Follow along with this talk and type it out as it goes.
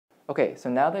Okay, so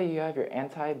now that you have your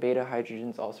anti-beta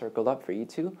hydrogens all circled up for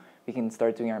E2, we can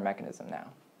start doing our mechanism now.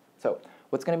 So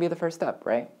what's going to be the first step,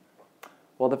 right?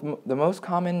 Well, the most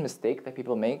common mistake that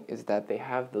people make is that they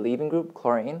have the leaving group,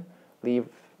 chlorine, leave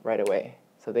right away.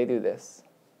 So they do this.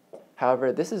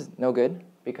 However, this is no good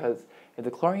because if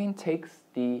the chlorine takes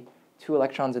the 2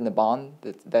 electrons in the bond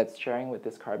that's sharing with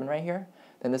this carbon right here,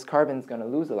 then this carbon is going to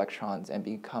lose electrons and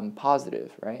become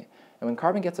positive, right? And when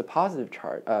carbon gets a positive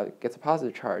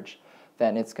charge,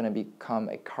 then it's going to become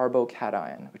a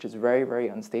carbocation, which is very, very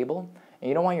unstable. And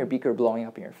you don't want your beaker blowing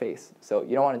up in your face, so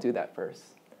you don't want to do that first.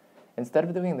 Instead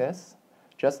of doing this,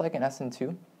 just like in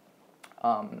SN2,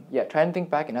 try and think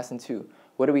back in SN2.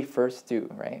 What do we first do,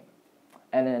 right?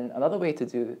 And then another way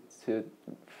to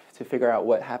figure out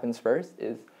what happens first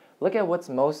is look at what's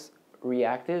most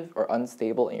reactive or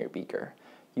unstable in your beaker.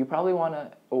 You probably want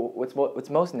to, what's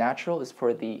most natural is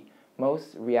for the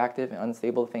most reactive and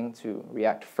unstable thing to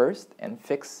react first and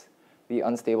fix the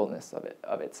unstableness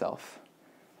of itself.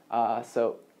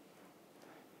 So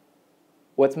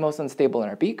what's most unstable in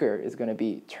our beaker is going to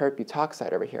be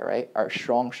terp-butoxide over here, right? Our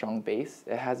strong, strong base.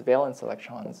 It has valence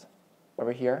electrons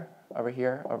over here, over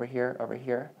here, over here, over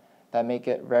here, that make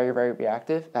it very, very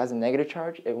reactive. It has a negative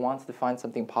charge. It wants to find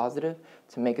something positive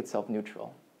to make itself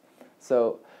neutral.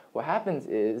 So what happens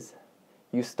is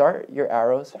you start your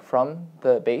arrows from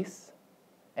the base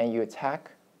and you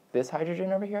attack this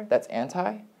hydrogen over here, that's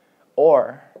anti,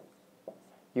 or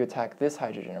you attack this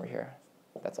hydrogen over here,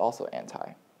 that's also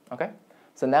anti, okay?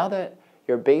 So now that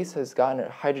your base has gotten a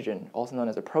hydrogen, also known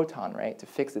as a proton, right, to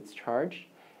fix its charge,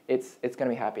 it's going to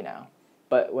be happy now.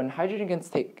 But when hydrogen gets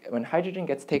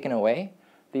taken away,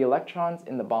 the electrons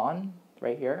in the bond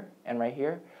right here and right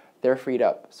here, they're freed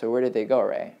up. So where did they go,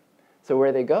 right? So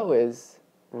where they go is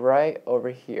right over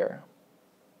here.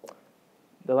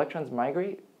 The electrons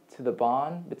migrate to the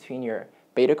bond between your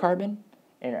beta carbon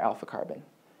and your alpha carbon.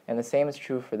 And the same is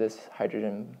true for this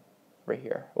hydrogen right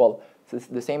here. Well, so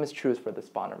the same is true for this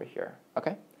bond over here,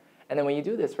 okay? And then when you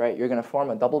do this, right, you're going to form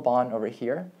a double bond over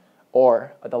here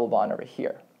or a double bond over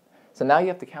here. So now you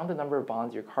have to count the number of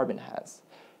bonds your carbon has.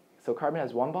 So carbon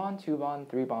has 1 bond, 2 bond,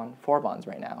 3 bond, 4 bonds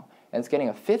right now. And it's getting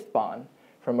a 5th bond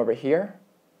from over here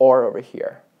or over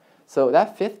here. So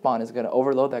that 5th bond is going to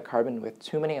overload that carbon with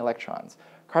too many electrons.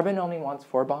 Carbon only wants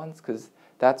 4 bonds because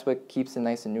that's what keeps it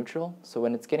nice and neutral. So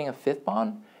when it's getting a 5th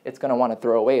bond, it's going to want to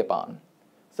throw away a bond.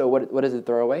 So what does it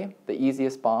throw away? The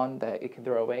easiest bond that it can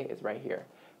throw away is right here,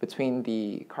 between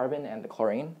the carbon and the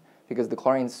chlorine, because the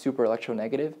chlorine is super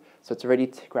electronegative, so it's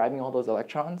already grabbing all those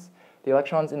electrons. The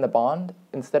electrons in the bond,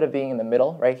 instead of being in the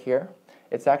middle right here,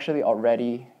 it's actually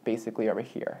already basically over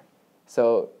here.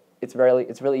 So it's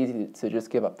really easy to just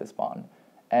give up this bond.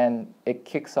 And it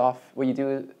kicks off, what you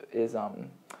do is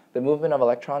the movement of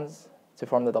electrons to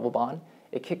form the double bond,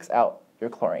 it kicks out your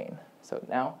chlorine. So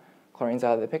now chlorine's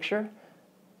out of the picture.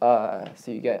 So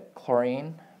you get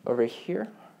chlorine over here,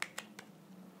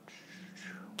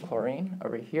 chlorine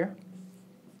over here,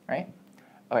 right?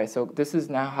 Okay, so this is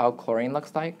now how chlorine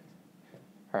looks like,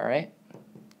 all right?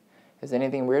 Is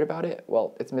anything weird about it?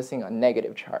 Well, it's missing a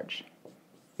negative charge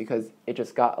because it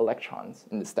just got electrons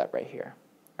in this step right here,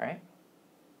 all right?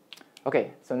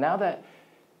 Okay, so now that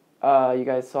you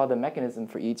guys saw the mechanism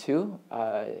for E2,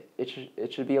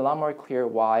 it should be a lot more clear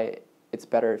why it's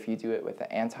better if you do it with an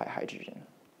anti-hydrogen.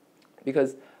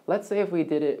 Because let's say if we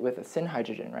did it with a syn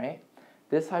hydrogen, right?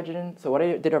 This hydrogen, so what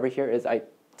I did over here is I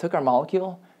took our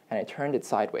molecule and I turned it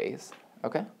sideways,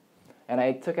 okay? And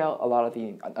I took out a lot of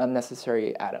the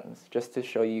unnecessary atoms just to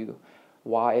show you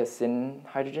why a syn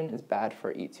hydrogen is bad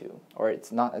for E2, or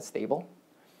it's not as stable.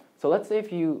 So let's say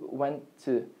if you went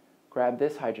to grab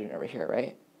this hydrogen over here,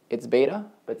 right? It's beta,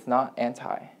 but it's not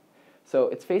anti. So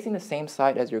it's facing the same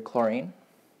side as your chlorine.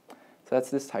 So that's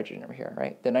this hydrogen over here,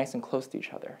 right? They're nice and close to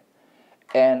each other.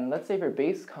 And let's say if your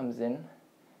base comes in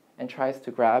and tries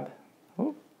to grab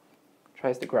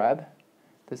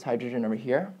this hydrogen over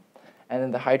here, and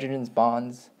then the hydrogen's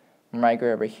bonds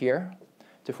migrate over here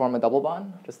to form a double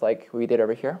bond, just like we did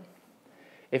over here.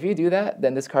 If you do that,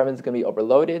 then this carbon is going to be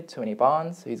overloaded, too many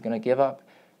bonds, so he's going to give up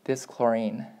this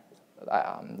chlorine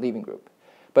leaving group.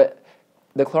 But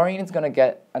the chlorine is going to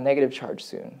get a negative charge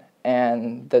soon.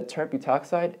 And the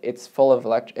terp-butoxide, it's full of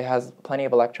it has plenty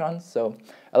of electrons. So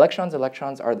electrons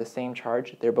are the same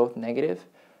charge. They're both negative.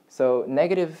 So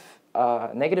negative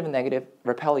and negative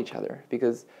repel each other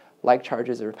because like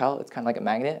charges repel. It's kind of like a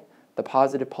magnet. The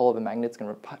positive pole of a magnet is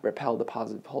going to repel the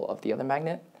positive pole of the other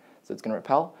magnet. So it's going to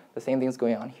repel. The same thing is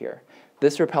going on here.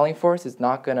 This repelling force is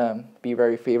not going to be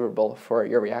very favorable for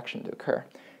your reaction to occur.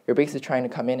 Your base is trying to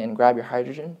come in and grab your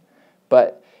hydrogen,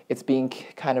 but it's being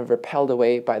kind of repelled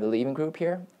away by the leaving group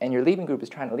here, and your leaving group is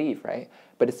trying to leave, right?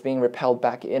 But it's being repelled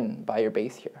back in by your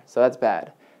base here, so that's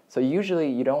bad. So usually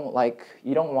you don't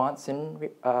want syn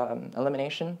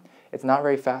elimination. It's not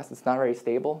very fast. It's not very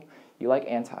stable. You like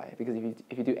anti, because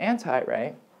if you do anti,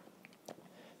 right,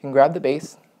 you can grab the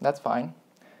base. That's fine.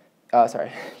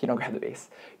 Sorry, you don't grab the base.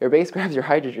 Your base grabs your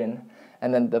hydrogen,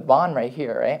 and then the bond right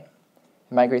here, right,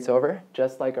 it migrates over,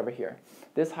 just like over here.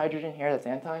 This hydrogen here that's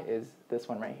anti is this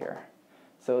one right here.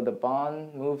 So the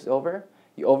bond moves over.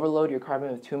 You overload your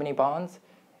carbon with too many bonds.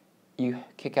 You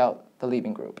kick out the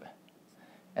leaving group.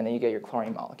 And then you get your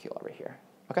chlorine molecule over here.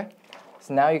 Okay?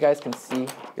 So now you guys can see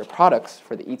your products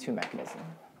for the E2 mechanism.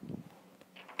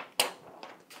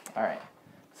 All right.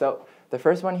 So the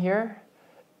first one here,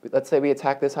 let's say we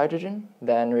attack this hydrogen,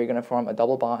 then we're going to form a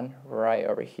double bond right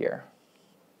over here.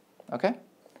 Okay?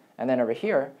 And then over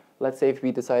here, let's say if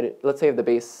the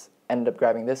base ended up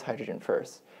grabbing this hydrogen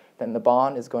first, then the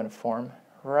bond is going to form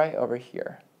right over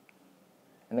here.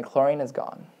 And the chlorine is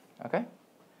gone. Okay?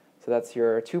 So that's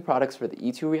your two products for the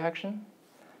E2 reaction.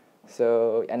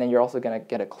 So, and then you're also going to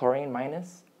get a chlorine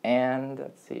minus, and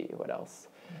let's see, what else?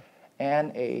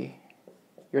 And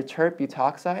your tert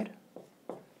butoxide,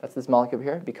 that's this molecule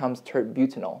here, becomes tert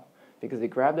butanol, because it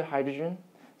grabbed the hydrogen,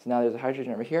 so now there's a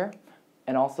hydrogen over here,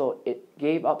 and also it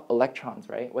gave up electrons,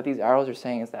 right? What these arrows are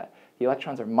saying is that the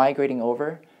electrons are migrating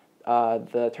over,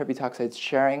 the tert butoxide is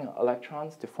sharing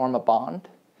electrons to form a bond,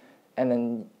 and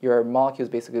then your molecule is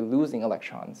basically losing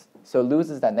electrons. So it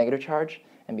loses that negative charge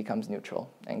and becomes neutral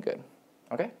and good.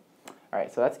 Okay? All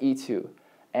right, so that's E2.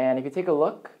 And if you take a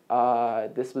look,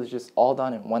 this was just all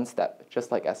done in one step,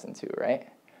 just like SN2, right?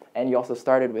 And you also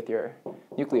started with your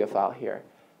nucleophile here,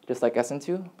 just like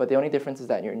SN2, but the only difference is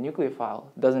that your nucleophile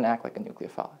doesn't act like a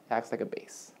nucleophile. It acts like a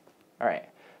base. All right,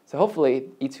 so hopefully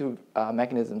E2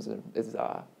 mechanisms is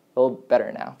a little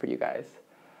better now for you guys.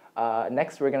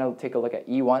 Next, we're going to take a look at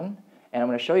E1, and I'm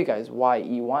going to show you guys why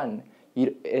E1,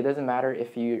 it doesn't matter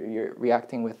if you're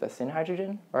reacting with a syn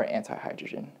hydrogen or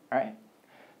anti-hydrogen. All right?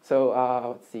 So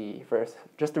let's see, first,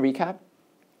 just to recap,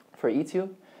 for E2,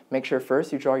 make sure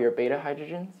first you draw your beta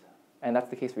hydrogens, and that's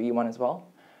the case for E1 as well.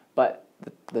 But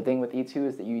the thing with E2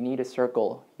 is that you need to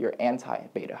circle your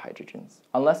anti-beta hydrogens,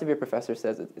 unless if your professor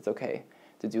says it's okay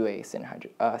to do a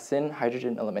syn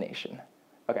hydrogen elimination.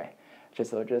 Okay.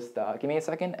 Just give me a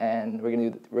second, and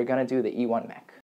we're gonna do the E1 mech.